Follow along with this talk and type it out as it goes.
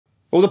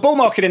Well, the bull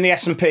market in the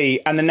S&P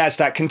and the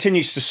Nasdaq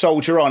continues to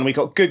soldier on. We've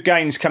got good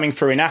gains coming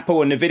through in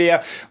Apple and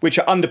Nvidia, which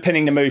are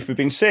underpinning the move we've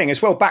been seeing,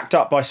 as well backed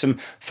up by some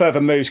further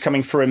moves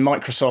coming through in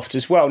Microsoft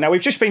as well. Now,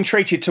 we've just been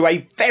treated to a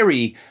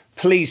very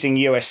pleasing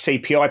US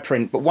CPI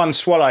print, but one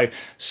swallow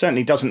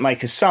certainly doesn't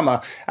make a summer.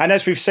 And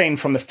as we've seen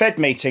from the Fed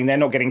meeting, they're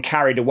not getting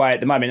carried away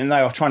at the moment, and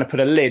they are trying to put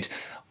a lid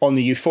on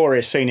the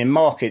euphoria seen in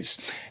markets.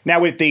 Now,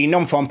 with the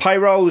non-farm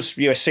payrolls,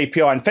 US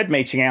CPI and Fed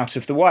meeting out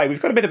of the way,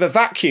 we've got a bit of a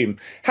vacuum.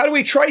 How do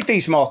we trade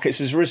these markets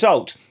as a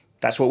result?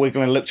 That's what we're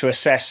going to look to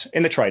assess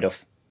in the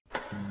trade-off.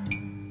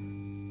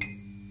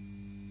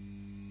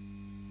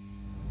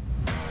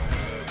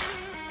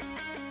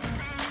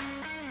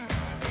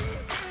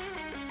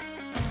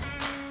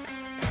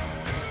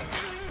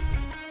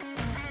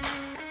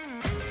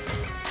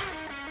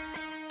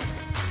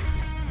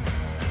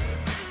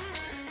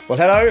 Well,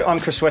 hello, I'm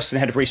Chris Weston,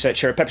 Head of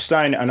Research here at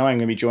Pepperstone, and I'm going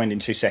to be joined in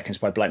 2 seconds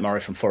by Blake Murray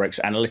from Forex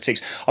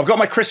Analytics. I've got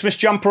my Christmas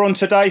jumper on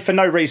today for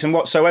no reason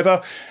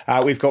whatsoever.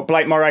 We've got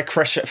Blake Murray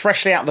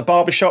freshly out of the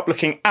barbershop,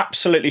 looking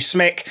absolutely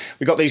smick.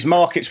 We've got these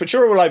markets, which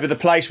are all over the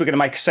place. We're going to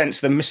make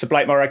sense of them. Mr.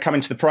 Blake Murray, coming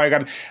to the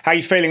programme. How are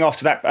you feeling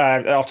after that?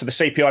 After the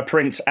CPI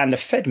print and the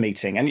Fed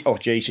meeting? And oh,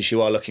 Jesus,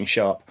 you are looking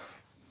sharp.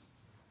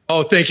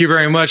 Oh, thank you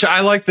very much. I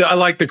like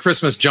the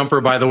Christmas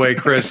jumper, by the way,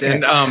 Chris.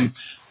 And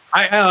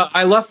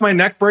I left my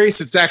neck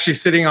brace. It's actually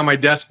sitting on my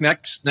desk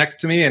next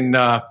to me, and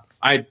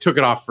I took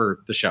it off for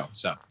the show.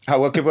 So, oh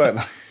well, good work.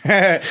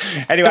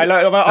 Anyway,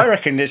 look, I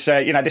reckon this.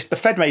 The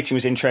Fed meeting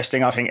was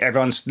interesting. I think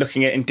everyone's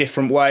looking at it in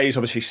different ways.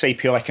 Obviously,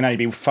 CPI can only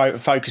be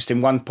focused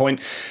in one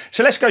point.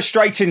 So let's go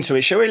straight into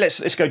it, shall we?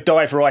 Let's go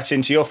dive right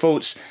into your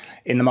thoughts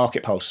in the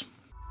market pulse.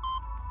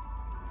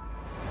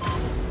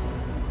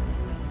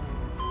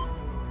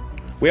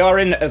 We are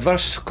in the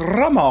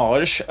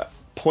scrummage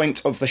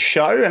point of the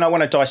show, and I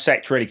want to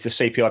dissect really the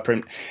CPI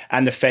print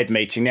and the Fed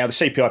meeting. Now, the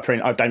CPI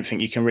print, I don't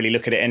think you can really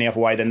look at it any other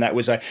way than that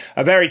was a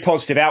very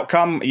positive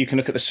outcome. You can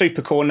look at the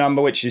super core number,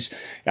 which is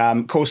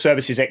core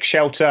services ex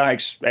shelter,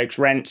 ex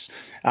rents,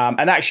 and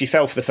that actually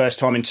fell for the first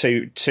time in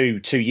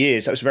two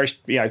years. That was a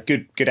very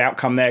good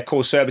outcome there.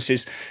 Core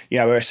services,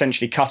 were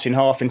essentially cut in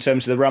half in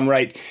terms of the run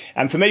rate.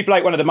 And for me,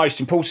 Blake, one of the most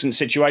important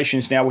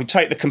situations now, we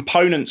take the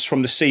components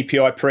from the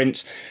CPI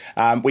print,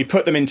 we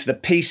put them into the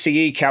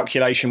PCE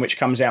calculation, which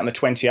comes out on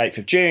the 28th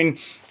of June.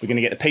 We're going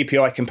to get the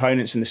PPI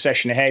components in the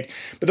session ahead.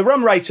 But the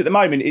run rate at the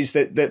moment is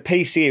that the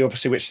PCE,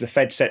 obviously, which the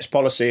Fed sets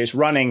policy, is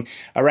running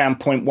around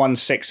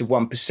 0.16 of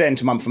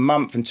 1% month on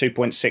month and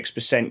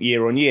 2.6%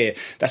 year on year.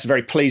 That's a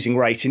very pleasing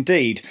rate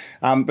indeed.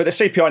 But the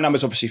CPI number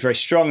is obviously very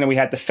strong. Then we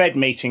had the Fed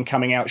meeting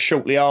coming out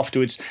shortly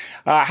afterwards.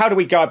 How do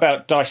we go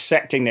about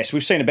dissecting this?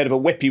 We've seen a bit of a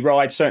whippy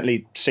ride.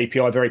 Certainly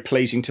CPI very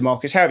pleasing to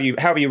markets. How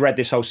have you read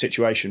this whole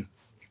situation?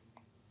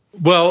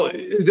 Well,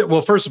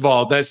 first of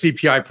all, that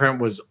CPI print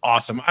was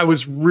awesome. I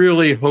was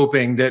really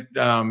hoping that,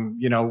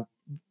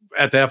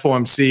 at the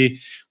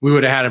FOMC, we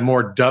would have had a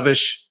more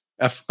dovish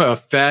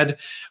Fed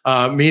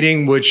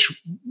meeting,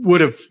 which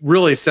would have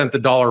really sent the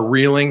dollar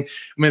reeling.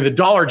 I mean, the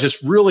dollar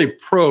just really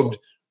probed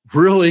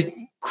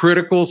really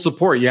critical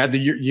support. You had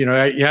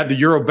the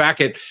euro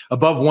back at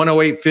above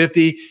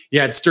 108.50. You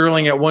had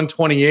sterling at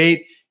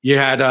 128. You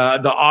had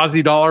the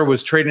Aussie dollar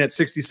was trading at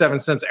 67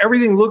 cents.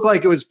 Everything looked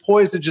like it was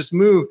poised to just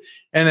move.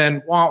 And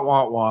then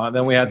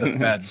then we had the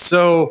Fed.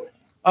 So,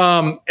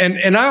 and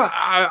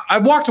I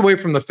walked away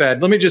from the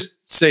Fed. Let me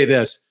just say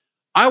this.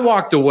 I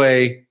walked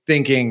away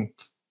thinking,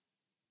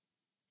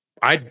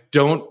 I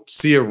don't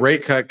see a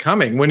rate cut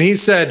coming. When he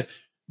said,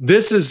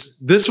 this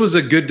was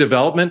a good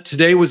development.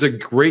 Today was a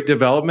great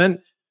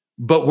development,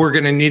 but we're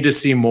going to need to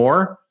see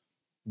more.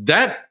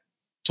 That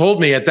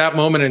told me at that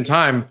moment in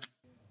time,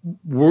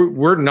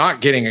 we're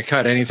not getting a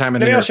cut anytime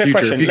in the near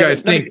future. If you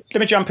guys think, let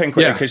me jump in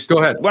quickly, because go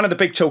ahead. One of the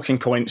big talking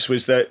points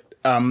was that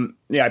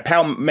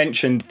Powell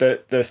mentioned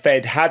that the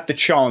Fed had the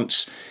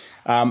chance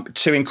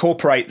to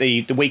incorporate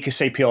the weaker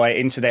CPI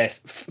into their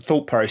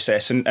thought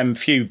process, and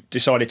few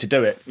decided to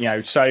do it.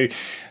 So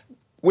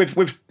with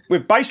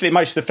basically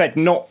most of the Fed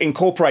not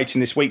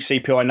incorporating this weak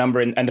CPI number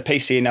and the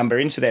PCE number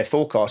into their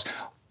forecast.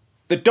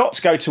 The dots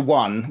go to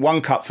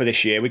one cut for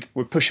this year. We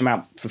push them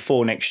out for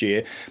 4 next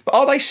year. But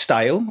are they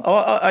stale?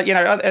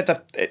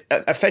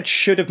 A Fed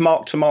should have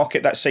marked to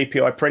market that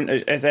CPI print.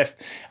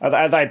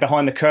 Are they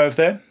behind the curve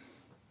there?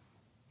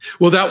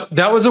 Well,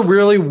 that was a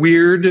really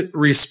weird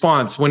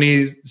response when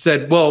he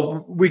said,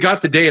 "Well, we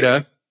got the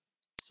data,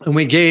 and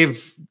we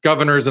gave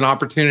governors an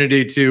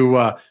opportunity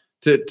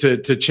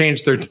to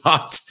change their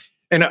dots."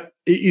 And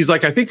he's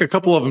like, "I think a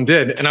couple of them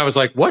did." And I was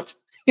like, "What?"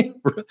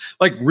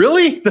 Like,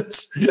 really?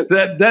 That's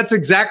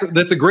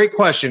a great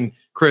question,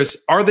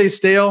 Chris. Are they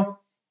stale?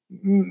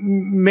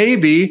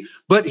 Maybe,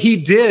 but he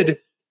did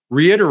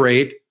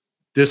reiterate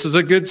this is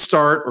a good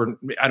start, or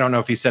I don't know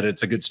if he said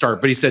it's a good start,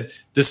 but he said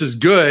this is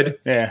good.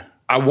 Yeah.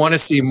 I want to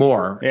see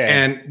more. Yeah.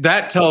 And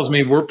that tells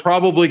me we're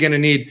probably going to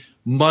need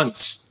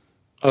months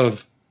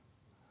of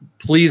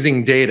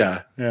pleasing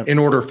data in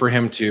order for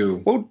him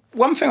to. Well,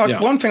 one thing I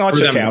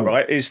took out,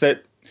 right, is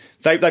that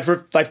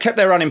They've kept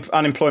their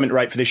unemployment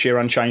rate for this year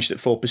unchanged at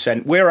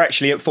 4%. We're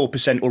actually at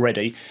 4%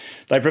 already.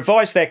 They've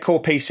revised their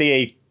core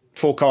PCE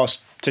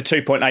forecast to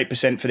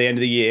 2.8% for the end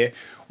of the year.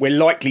 We're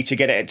likely to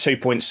get it at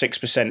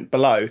 2.6%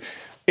 below.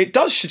 It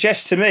does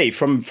suggest to me,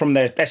 from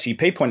the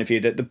SEP point of view,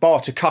 that the bar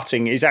to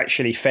cutting is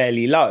actually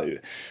fairly low,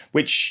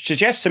 which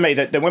suggests to me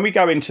that when we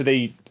go into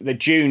the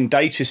June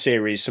data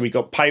series, so we've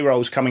got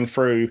payrolls coming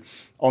through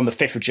on the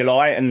 5th of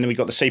July, and then we've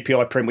got the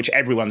CPI print, which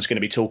everyone's going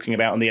to be talking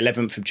about on the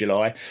 11th of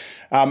July.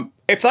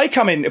 If they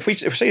come in, if we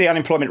see the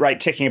unemployment rate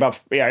ticking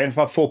above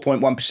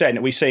 4.1%,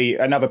 and we see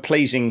another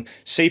pleasing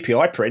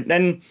CPI print,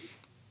 then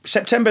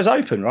September's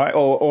open, right?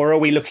 Or are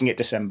we looking at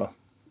December?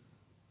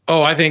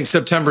 Oh, I think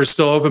September is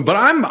still open, but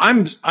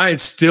I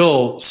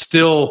still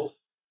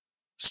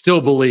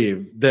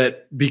believe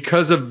that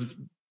because of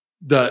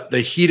the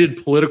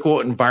heated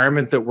political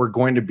environment that we're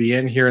going to be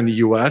in here in the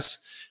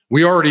U.S.,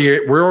 we're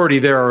already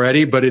there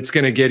already, but it's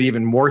going to get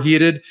even more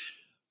heated.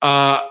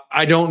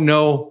 I don't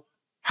know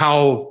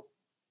how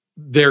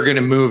they're going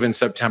to move in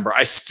September.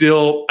 I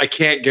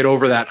can't get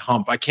over that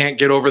hump. I can't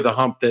get over the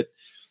hump that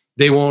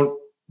they won't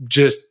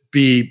just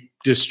be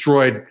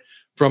destroyed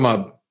from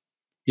a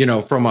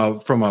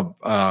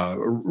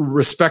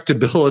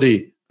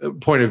respectability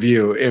point of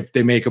view if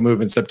they make a move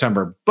in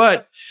September.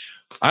 But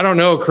I don't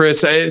know,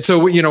 Chris.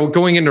 So,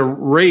 going into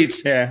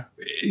rates, even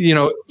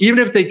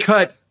if they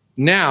cut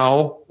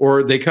now,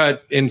 or they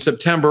cut in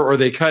September, or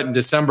they cut in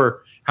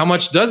December, how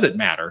much does it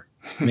matter?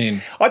 I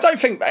mean, I don't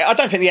think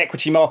the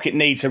equity market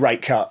needs a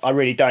rate cut. I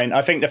really don't.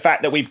 I think the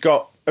fact that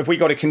if we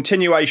got a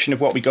continuation of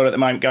what we got at the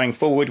moment going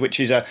forward, which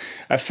is a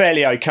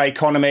fairly okay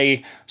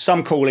economy,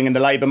 some cooling in the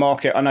labour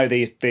market. I know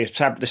the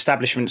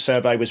establishment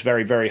survey was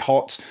very, very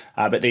hot,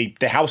 but the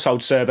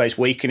household survey is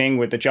weakening.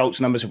 With the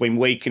JOLTS numbers have been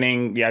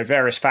weakening.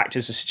 Various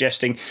factors are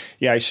suggesting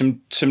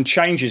some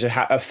changes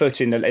afoot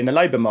in the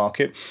labour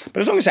market.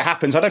 But as long as it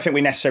happens, I don't think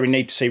we necessarily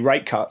need to see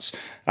rate cuts.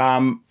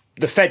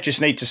 The Fed just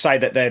need to say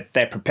that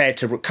they're prepared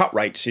to cut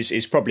rates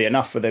is probably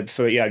enough for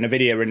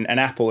Nvidia and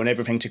Apple and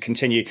everything to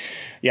continue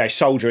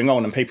soldiering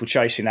on and people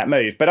chasing that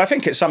move. But I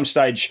think at some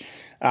stage,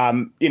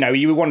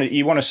 you want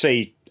to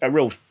see a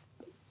real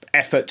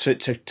effort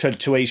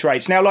to ease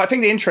rates. Now, I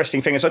think the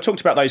interesting thing is I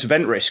talked about those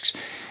event risks.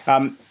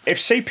 If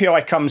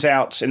CPI comes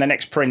out in the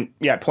next print,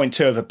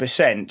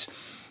 0.2%.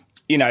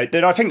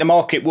 Then I think the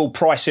market will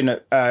price in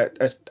a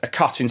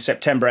cut in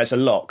September as a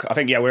lock. I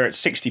think, we're at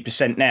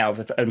 60% now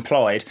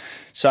implied.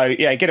 So,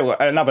 get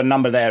another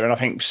number there, and I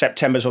think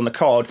September's on the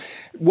card.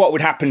 What would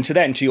happen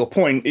to your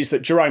point, is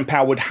that Jerome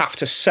Powell would have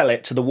to sell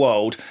it to the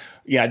world.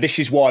 This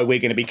is why we're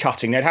going to be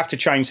cutting. They'd have to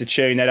change the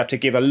tune. They'd have to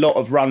give a lot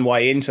of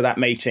runway into that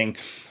meeting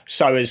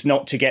so as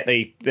not to get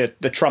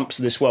the Trumps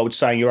of this world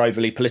saying you're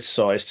overly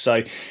politicised.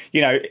 So,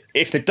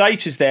 if the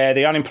data's there,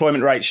 the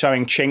unemployment rate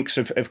showing chinks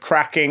of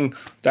cracking,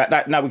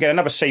 now we get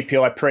another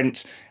CPI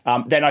print,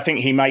 then I think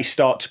he may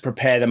start to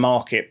prepare the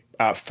market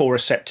for a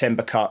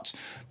September cut.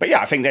 But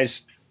I think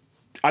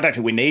I don't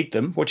think we need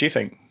them. What do you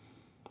think?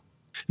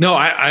 No,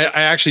 I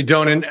actually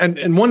don't.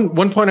 And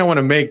one point I want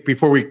to make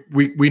before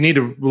we need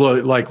to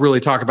really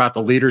talk about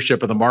the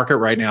leadership of the market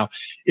right now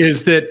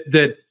is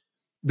that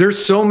there's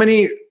so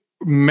many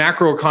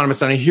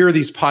macroeconomists, and I hear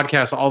these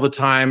podcasts all the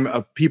time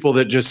of people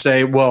that just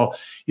say, well,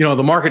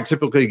 the market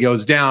typically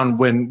goes down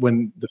when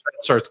the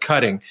Fed starts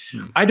cutting.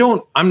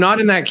 I'm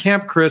not in that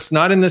camp, Chris,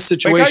 not in this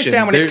situation. It goes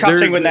down when it's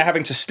cutting when they're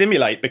having to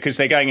stimulate because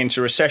they're going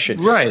into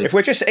recession. Right. If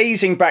we're just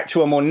easing back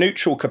to a more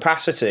neutral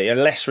capacity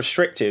and less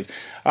restrictive,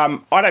 I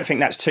don't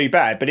think that's too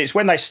bad. But it's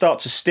when they start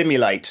to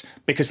stimulate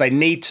because they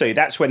need to.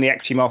 That's when the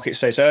equity market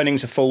says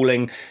earnings are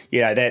falling.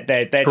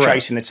 They're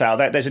chasing the tail.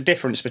 There's a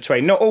difference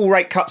between not all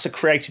rate cuts are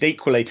created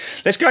equally.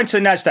 Let's go into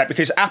the NASDAQ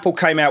because Apple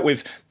came out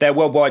with their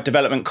Worldwide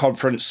Development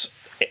Conference.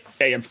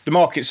 The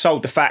market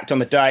sold the fact on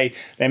the day,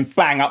 then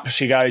bang, up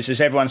she goes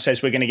as everyone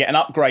says we're going to get an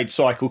upgrade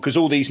cycle because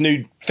all these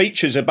new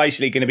features are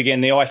basically going to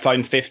begin the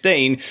iPhone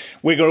 15.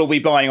 We're going to all be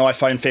buying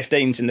iPhone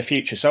 15s in the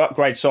future. So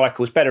upgrade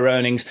cycles, better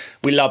earnings.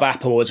 We love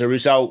Apple as a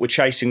result. We're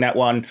chasing that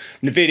one.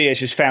 Nvidia's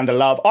just found a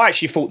love. I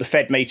actually thought the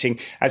Fed meeting,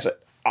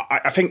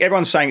 I think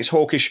everyone's saying it's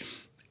hawkish.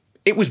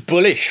 It was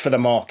bullish for the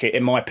market,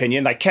 in my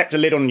opinion. They kept a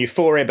lid on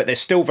euphoria, but they're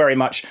still very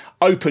much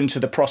open to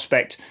the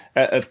prospect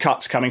of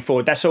cuts coming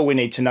forward. That's all we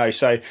need to know.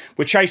 So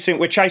we're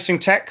chasing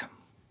tech.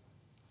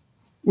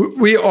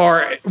 We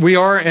are,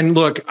 and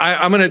look,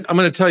 I'm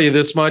gonna tell you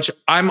this much.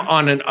 I'm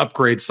on an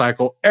upgrade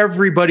cycle.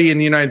 Everybody in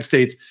the United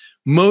States,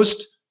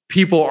 most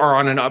people are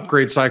on an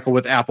upgrade cycle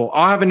with Apple.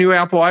 I'll have a new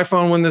Apple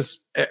iPhone when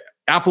this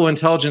Apple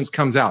Intelligence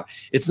comes out.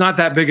 It's not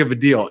that big of a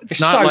deal. It's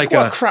not so, like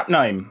what a crap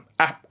name.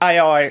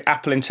 AI,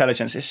 Apple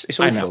Intelligence. It's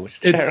awful.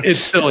 It's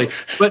silly.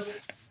 But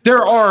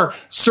there are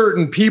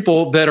certain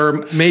people that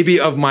are maybe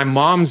of my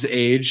mom's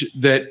age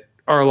that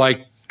are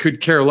like,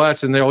 could care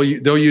less, and they'll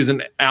use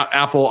an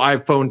Apple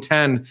iPhone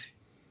 10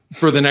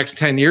 for the next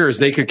 10 years.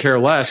 They could care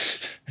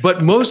less.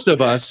 But most of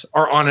us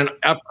are on an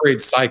upgrade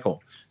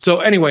cycle.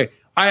 So anyway,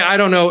 I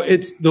don't know.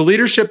 The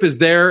leadership is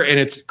there, and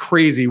it's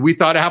crazy. We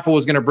thought Apple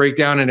was going to break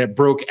down, and it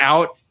broke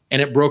out.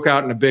 and it broke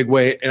out in a big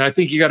way. And I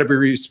think you got to be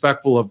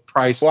respectful of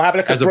price. Well, have a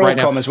look at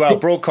Broadcom as well.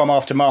 Broadcom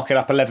after market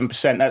up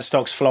 11%. That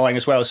stock's flying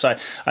as well. So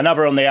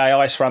another on the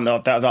AI front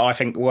that I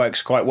think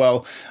works quite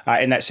well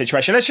in that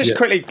situation. Let's just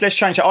quickly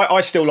change it.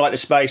 I still like the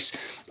space.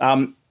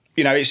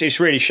 It's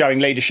really showing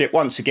leadership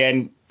once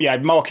again.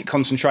 Market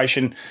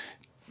concentration,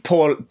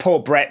 poor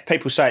breadth.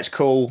 People say it's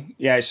cool.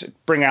 It's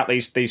bring out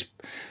these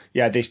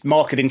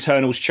market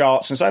internals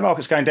charts, and so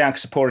market's going down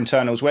because of poor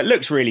internals, where it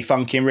looks really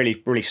funky and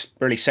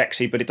really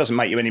sexy, but it doesn't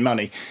make you any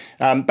money.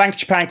 Bank of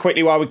Japan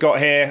quickly while we've got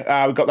here.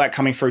 We've got that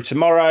coming through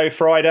tomorrow,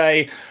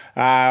 Friday.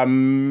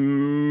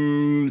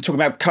 Talking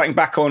about cutting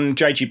back on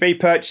JGB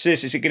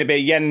purchases. Is it going to be a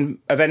yen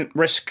event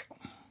risk?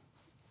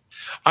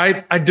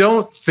 I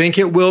don't think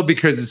it will,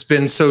 because it's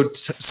been so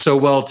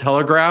well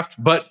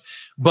telegraphed. But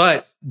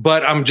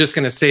I'm just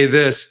going to say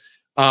this.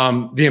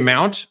 The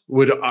amount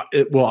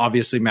it will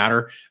obviously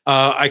matter.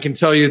 I can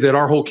tell you that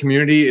our whole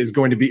community is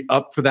going to be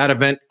up for that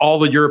event. All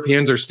the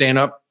Europeans are staying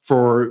up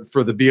for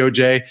the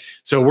BOJ.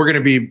 So we're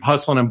going to be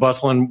hustling and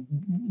bustling,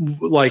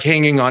 like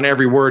hanging on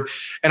every word.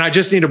 And I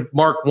just need to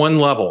mark one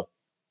level,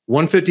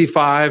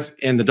 155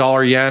 in the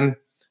dollar yen.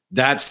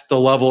 That's the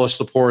level of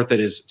support that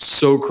is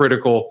so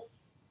critical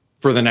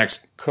for the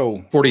next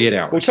 48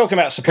 hours. We're talking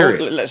about support.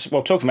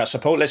 Talking about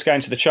support. Let's go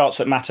into the charts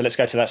that matter. Let's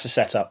go to that's the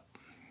setup.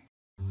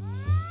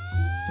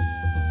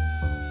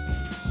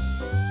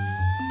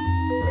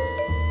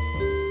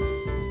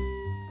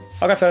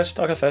 I'll go first.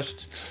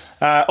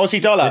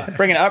 Aussie dollar,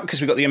 bringing it up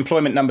because we've got the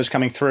employment numbers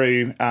coming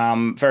through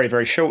very,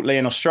 very shortly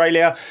in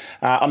Australia.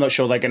 I'm not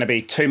sure they're going to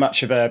be too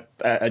much of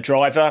a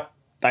driver.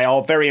 They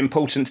are very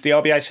important to the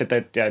RBA, so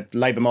the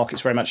labour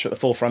market's very much at the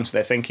forefront of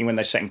their thinking when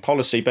they're setting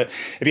policy. But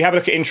if you have a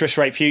look at interest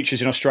rate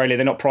futures in Australia,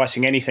 they're not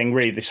pricing anything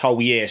really this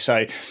whole year.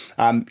 So,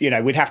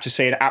 we'd have to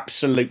see an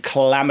absolute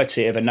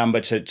calamity of a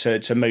number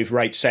to move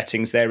rate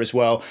settings there as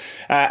well.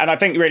 And I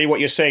think really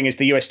what you're seeing is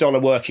the US dollar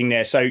working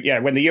there. So,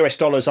 when the US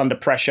dollar's under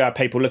pressure,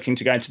 people looking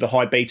to go into the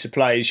high beta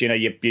plays, your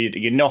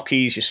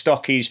Nockies, your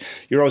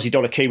Stockies, your Aussie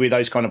dollar Kiwi,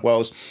 those kind of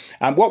wells.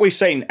 What we've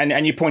seen,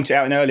 and you pointed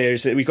out earlier,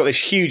 is that we've got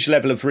this huge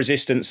level of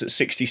resistance at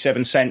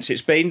 67 cents.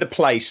 It's been the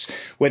place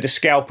where the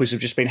scalpers have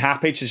just been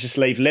happy to just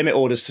leave limit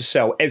orders to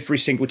sell every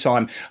single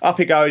time. Up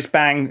it goes,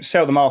 bang,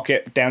 sell the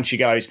market, down she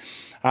goes.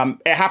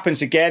 It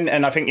happens again,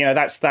 and I think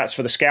that's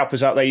for the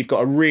scalpers out there. You've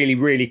got a really,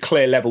 really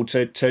clear level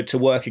to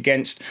work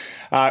against.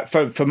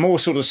 For more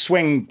sort of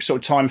swing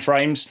sort of time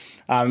frames,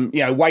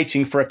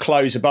 waiting for a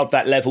close above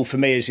that level for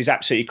me is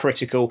absolutely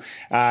critical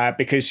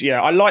because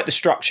I like the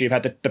structure. You've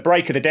had the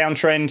break of the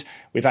downtrend,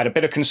 we've had a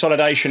bit of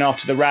consolidation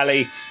after the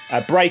rally, a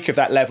break of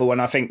that level,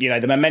 and I think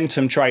the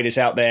momentum traders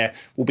out there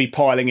will be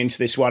piling into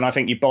this one. I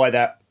think you buy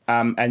that.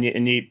 And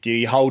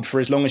you hold for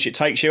as long as it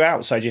takes you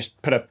out. So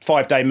just put a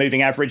 5-day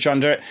moving average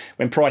under it.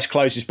 When price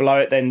closes below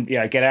it, then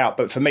get out.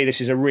 But for me,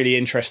 this is a really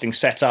interesting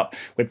setup.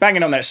 We're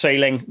banging on that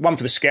ceiling, one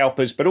for the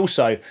scalpers, but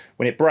also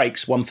when it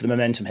breaks, one for the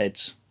momentum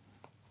heads.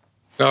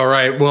 All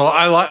right. Well,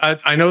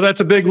 I know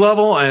that's a big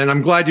level, and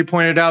I'm glad you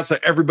pointed out so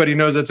everybody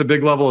knows that's a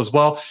big level as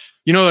well.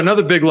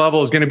 Another big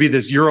level is going to be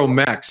this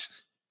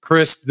EURMXN.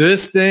 Chris,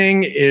 this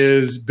thing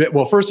is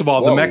well. First of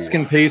all, the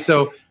Mexican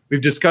peso.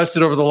 We've discussed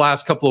it over the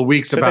last couple of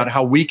weeks about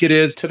how weak it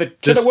is. To the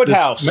wood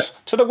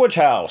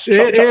house.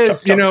 It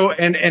is,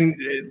 and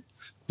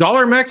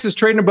dollar MEX is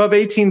trading above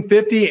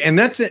 1850, and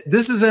that's it.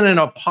 This isn't in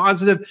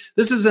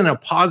a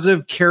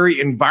positive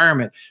carry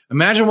environment.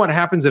 Imagine what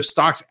happens if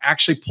stocks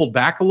actually pulled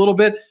back a little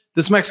bit.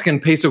 This Mexican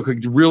peso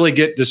could really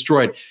get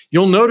destroyed.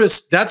 You'll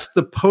notice that's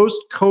the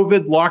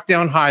post-COVID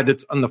lockdown high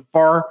that's on the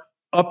far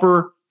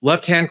upper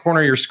left-hand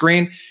corner of your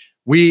screen.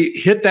 We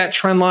hit that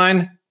trend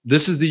line.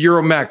 This is the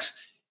EURMXN.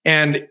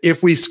 And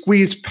if we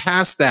squeeze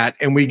past that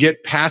and we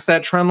get past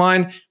that trend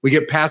line, we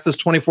get past this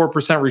 24%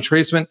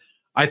 retracement,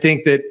 I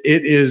think that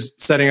it is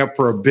setting up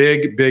for a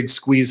big, big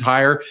squeeze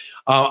higher.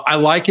 I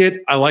like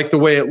it. I like the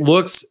way it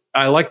looks.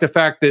 I like the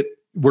fact that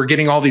we're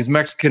getting all these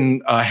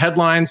Mexican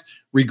headlines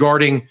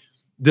regarding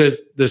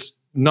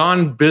this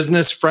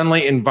non-business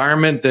friendly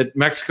environment that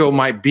Mexico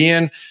might be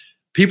in.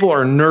 People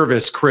are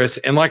nervous, Chris.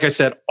 And like I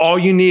said, all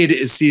you need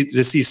is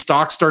to see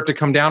stocks start to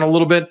come down a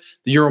little bit.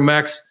 The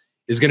EURMXN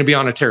is going to be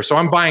on a tear. So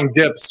I'm buying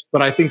dips,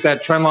 but I think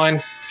that trend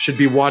line should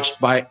be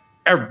watched by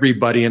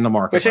everybody in the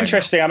market. It's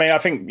interesting. I mean, I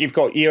think you've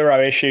got Euro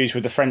issues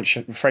with the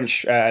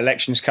French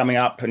elections coming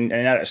up, and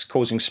that's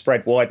causing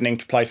spread widening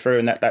to play through,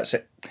 and that's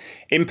it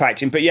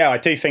impacting. But yeah, I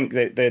do think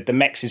that the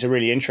MEX is a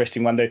really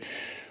interesting one.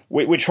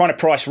 We're trying to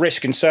price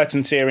risk and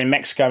certainty here in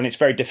Mexico, and it's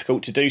very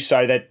difficult to do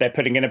so. They're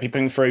going to be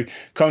putting through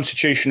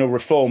constitutional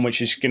reform,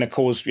 which is going to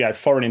cause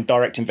foreign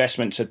indirect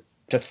investment to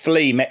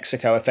flee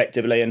Mexico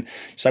effectively. And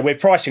so we're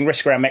pricing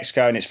risk around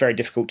Mexico, and it's very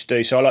difficult to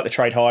do. So I like the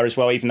trade higher as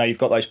well, even though you've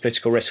got those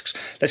political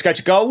risks. Let's go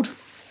to gold.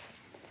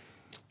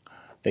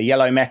 The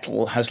yellow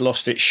metal has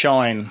lost its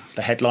shine.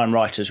 The headline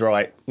writer's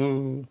right.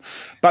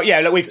 But yeah,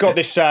 look, we've got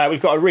this. We've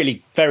got a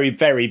really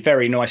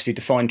very nicely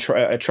defined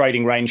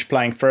trading range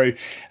playing through,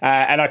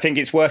 and I think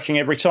it's working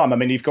every time. I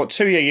mean, you've got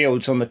 2-year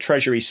yields on the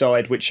Treasury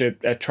side, which are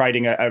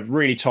trading a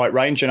really tight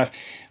range, and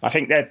I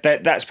think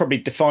that's probably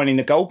defining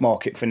the gold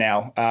market for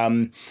now.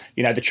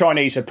 The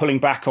Chinese are pulling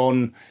back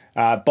on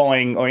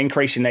buying or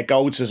increasing their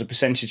golds as a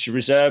percentage of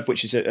reserve,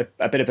 which is a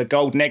bit of a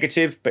gold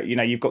negative. But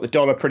you've got the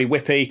dollar pretty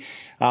whippy.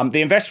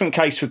 The investment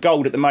case for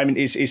gold at the moment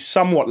is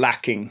somewhat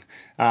lacking.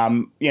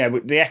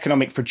 The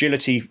economic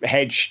fragility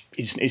hedge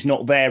is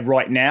not there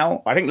right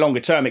now. I think longer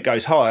term it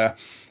goes higher,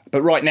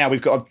 but right now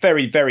we've got a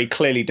very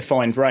clearly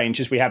defined range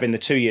as we have in the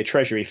 2-year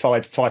Treasury,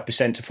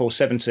 5% to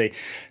 470.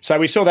 So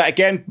we saw that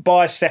again,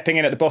 buyers stepping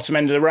in at the bottom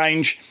end of the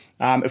range.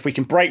 If we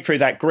can break through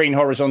that green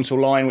horizontal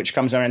line, which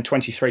comes around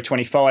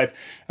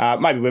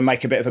 23.25, maybe we'll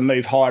make a bit of a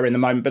move higher in the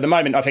moment. But at the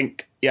moment, I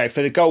think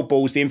for the gold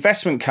bulls, the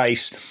investment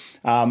case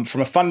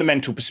from a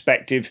fundamental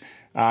perspective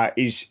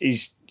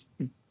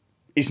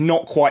is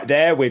not quite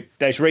there.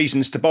 There's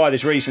reasons to buy,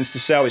 there's reasons to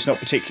sell. It's not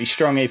particularly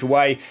strong either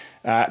way.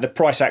 The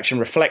price action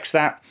reflects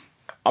that.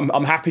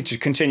 I'm happy to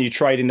continue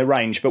trading the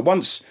range, but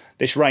once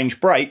this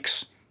range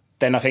breaks,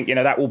 then I think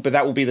that will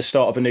be the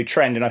start of a new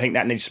trend, and I think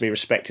that needs to be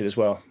respected as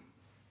well.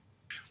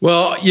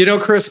 Well,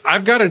 Chris,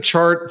 I've got a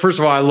chart. First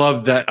of all, I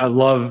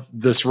love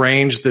this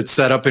range that's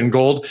set up in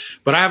gold,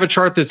 but I have a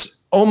chart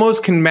that's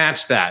almost can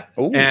match that.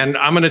 Ooh. And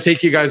I'm going to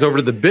take you guys over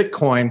to the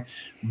Bitcoin.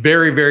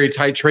 Very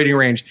tight trading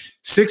range,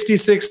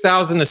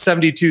 66,000 to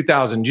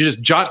 72,000. You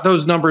just jot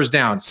those numbers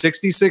down,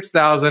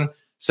 66,000,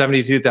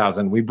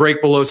 72,000. We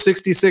break below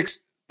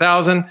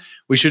 66,000.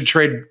 We should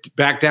trade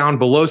back down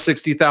below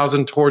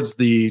 60,000 towards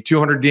the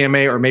 200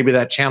 DMA or maybe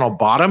that channel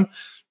bottom.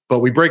 But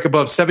we break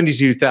above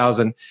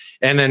 72,000.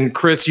 And then,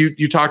 Chris,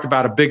 you talked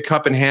about a big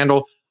cup and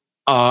handle,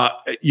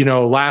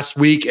 last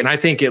week. And I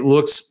think it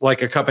looks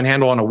like a cup and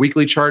handle on a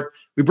weekly chart.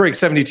 We break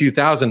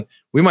 72,000.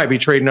 We might be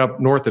trading up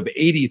north of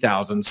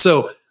 80,000.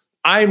 So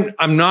I'm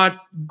not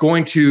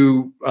going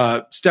to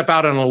step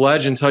out on a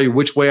ledge and tell you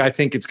which way I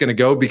think it's going to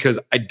go because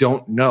I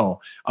don't know.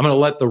 I'm going to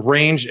let the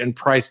range and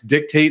price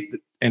dictate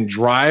and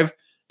drive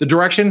the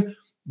direction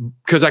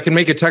because I can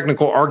make a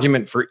technical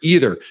argument for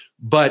either.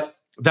 But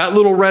that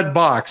little red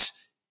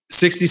box,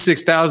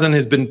 66,000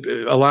 has been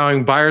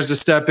allowing buyers to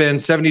step in,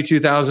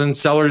 72,000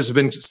 sellers have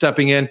been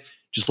stepping in.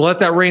 Just let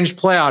that range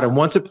play out. And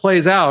once it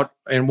plays out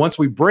and once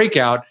we break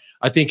out,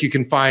 I think you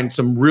can find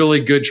some really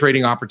good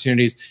trading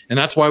opportunities. And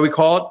that's why we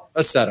call it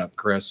a setup,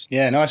 Chris.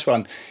 Yeah, nice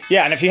one.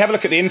 Yeah, and if you have a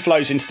look at the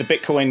inflows into the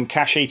Bitcoin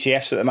cash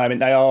ETFs at the moment,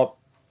 they are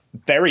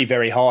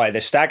very high.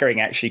 They're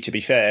staggering, actually, to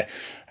be fair.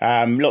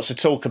 Lots of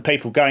talk of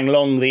people going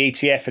long the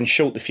ETF and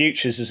short the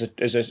futures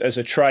as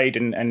a trade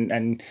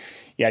and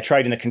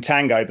trading the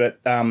contango. But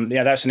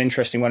that's an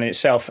interesting one in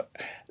itself.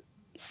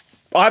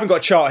 I haven't got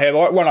a chart here.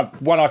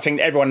 One I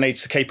think everyone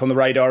needs to keep on the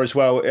radar as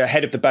well.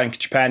 Ahead of the Bank of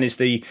Japan is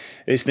the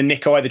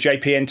Nikkei, the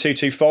JPN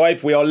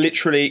 225. We are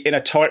literally in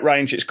a tight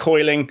range. It's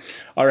coiling.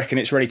 I reckon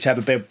it's ready to have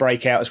a big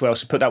breakout as well.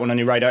 So put that one on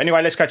your radar.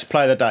 Anyway, let's go to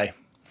play of the day.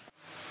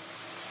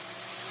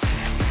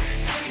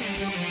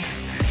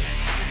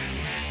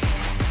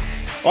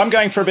 I'm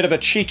going for a bit of a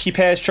cheeky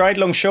pairs trade,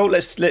 long short.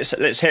 Let's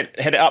hit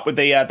it up with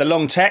the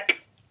long tech.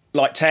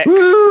 Light tech,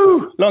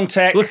 woo! Long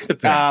tech. Look at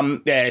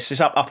that.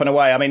 It's up and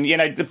away. I mean,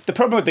 the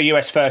problem with the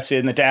US 30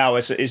 and the Dow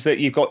is that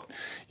you've got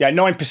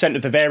 9%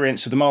 of the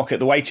variance of the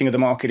market, the weighting of the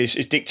market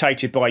is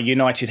dictated by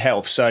United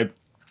Health. So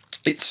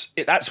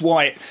that's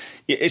why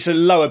it's a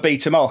lower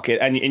beta market.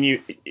 And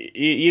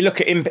you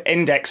look at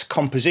index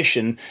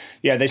composition.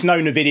 There's no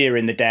Nvidia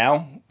in the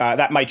Dow.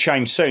 That may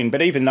change soon.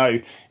 But even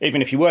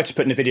if you were to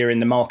put Nvidia in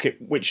the market,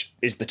 which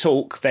is the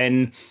talk,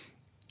 then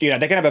they're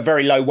going to have a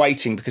very low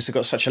weighting because they've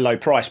got such a low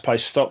price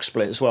post stock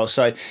split as well.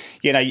 So,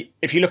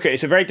 if you look at it,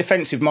 it's a very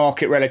defensive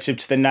market relative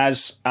to the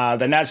NAS.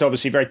 The NAS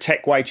obviously very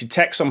tech weighted.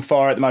 Tech's on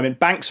fire at the moment.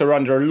 Banks are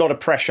under a lot of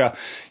pressure.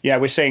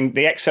 We're seeing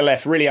the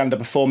XLF really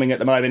underperforming at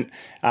the moment.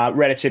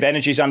 Relative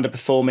Energy's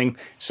underperforming.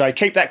 So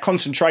keep that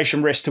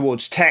concentration risk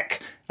towards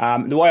tech.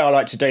 The way I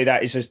like to do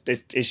that is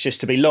just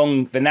to be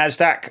long the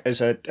NASDAQ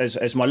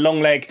as my long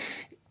leg.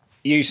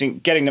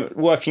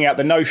 Working out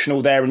the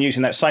notional there and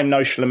using that same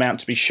notional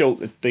amount to be short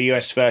the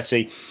US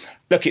 30.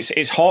 Look,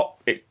 it's hot.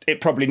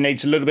 It probably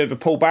needs a little bit of a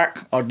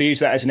pullback. I'd use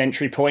that as an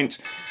entry point.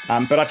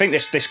 But I think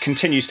this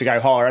continues to go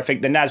higher. I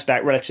think the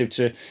NASDAQ relative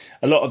to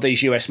a lot of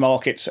these US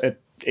markets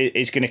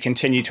is going to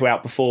continue to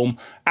outperform.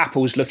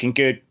 Apple's looking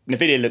good.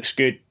 Nvidia looks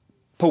good.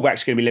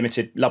 Pullback's going to be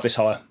limited. Love this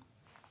higher.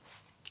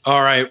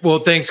 All right. Well,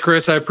 thanks,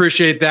 Chris. I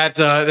appreciate that.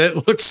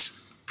 That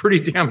looks pretty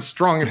damn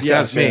strong if you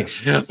ask me.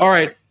 Yeah. All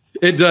right.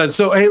 It does.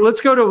 So, hey,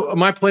 let's go to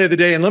my play of the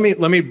day. And let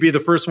me be the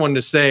first one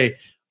to say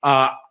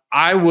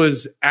I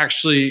was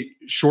actually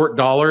short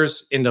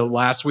dollars into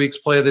last week's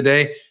play of the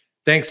day.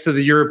 Thanks to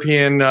the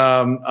European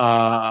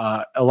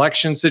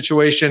election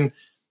situation,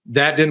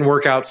 that didn't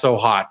work out so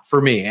hot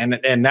for me. And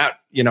that,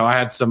 I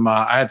had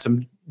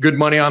some good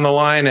money on the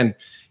line and,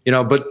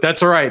 but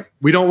that's all right.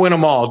 We don't win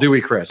them all, do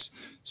we,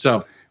 Chris?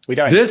 So we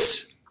don't.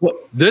 This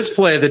This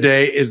play of the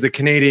day is the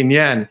Canadian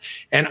yen.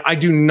 And I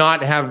do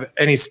not have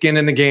any skin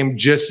in the game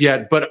just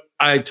yet. But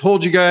I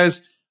told you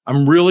guys,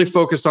 I'm really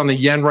focused on the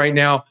yen right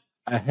now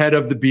ahead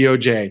of the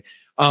BOJ.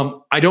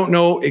 I don't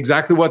know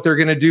exactly what they're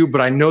going to do,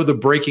 but I know the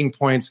breaking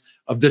points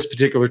of this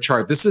particular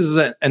chart. This is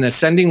an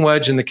ascending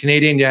wedge in the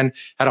Canadian yen,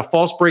 had a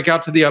false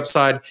breakout to the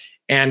upside,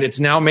 and it's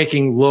now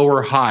making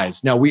lower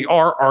highs. Now, we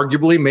are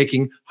arguably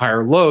making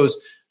higher lows,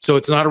 so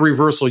it's not a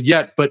reversal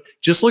yet, but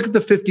just look at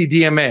the 50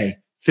 DMA,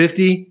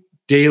 50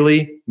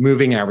 daily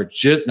moving average,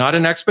 just not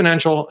an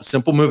exponential, a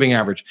simple moving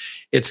average.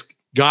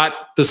 It's got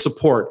the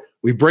support.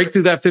 We break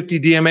through that 50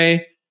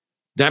 DMA,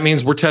 that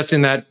means we're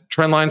testing that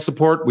trend line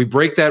support. We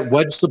break that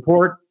wedge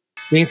support,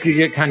 things can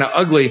get kind of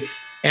ugly.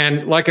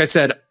 And like I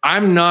said,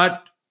 I'm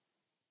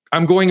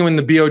going in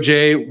the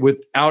BOJ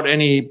without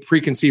any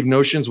preconceived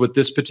notions with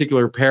this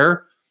particular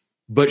pair.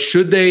 But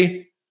should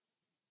they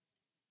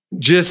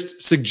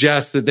just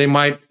suggest that they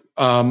might,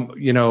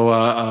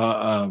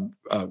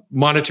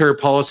 monetary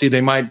policy,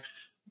 they might,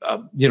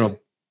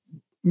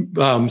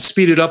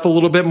 speed it up a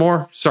little bit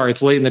more. Sorry,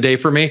 it's late in the day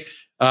for me.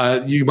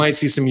 You might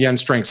see some yen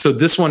strength. So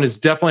this one is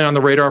definitely on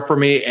the radar for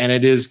me, and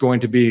it is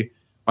going to be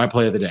my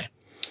play of the day.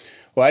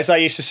 Well, as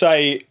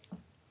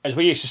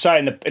we used to say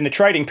in the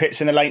trading pits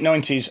in the late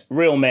 90s,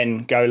 real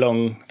men go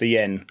long the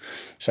yen.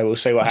 So we'll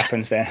see what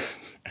happens there.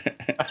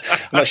 I'm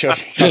not sure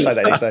if you can say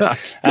that these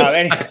days.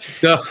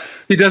 No,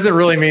 he doesn't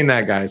really mean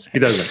that, guys. He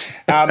doesn't.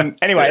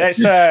 Anyway,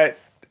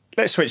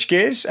 let's switch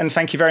gears, and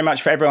thank you very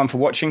much for everyone for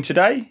watching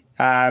today.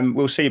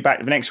 We'll see you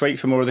back next week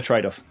for more of the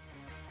trade-off.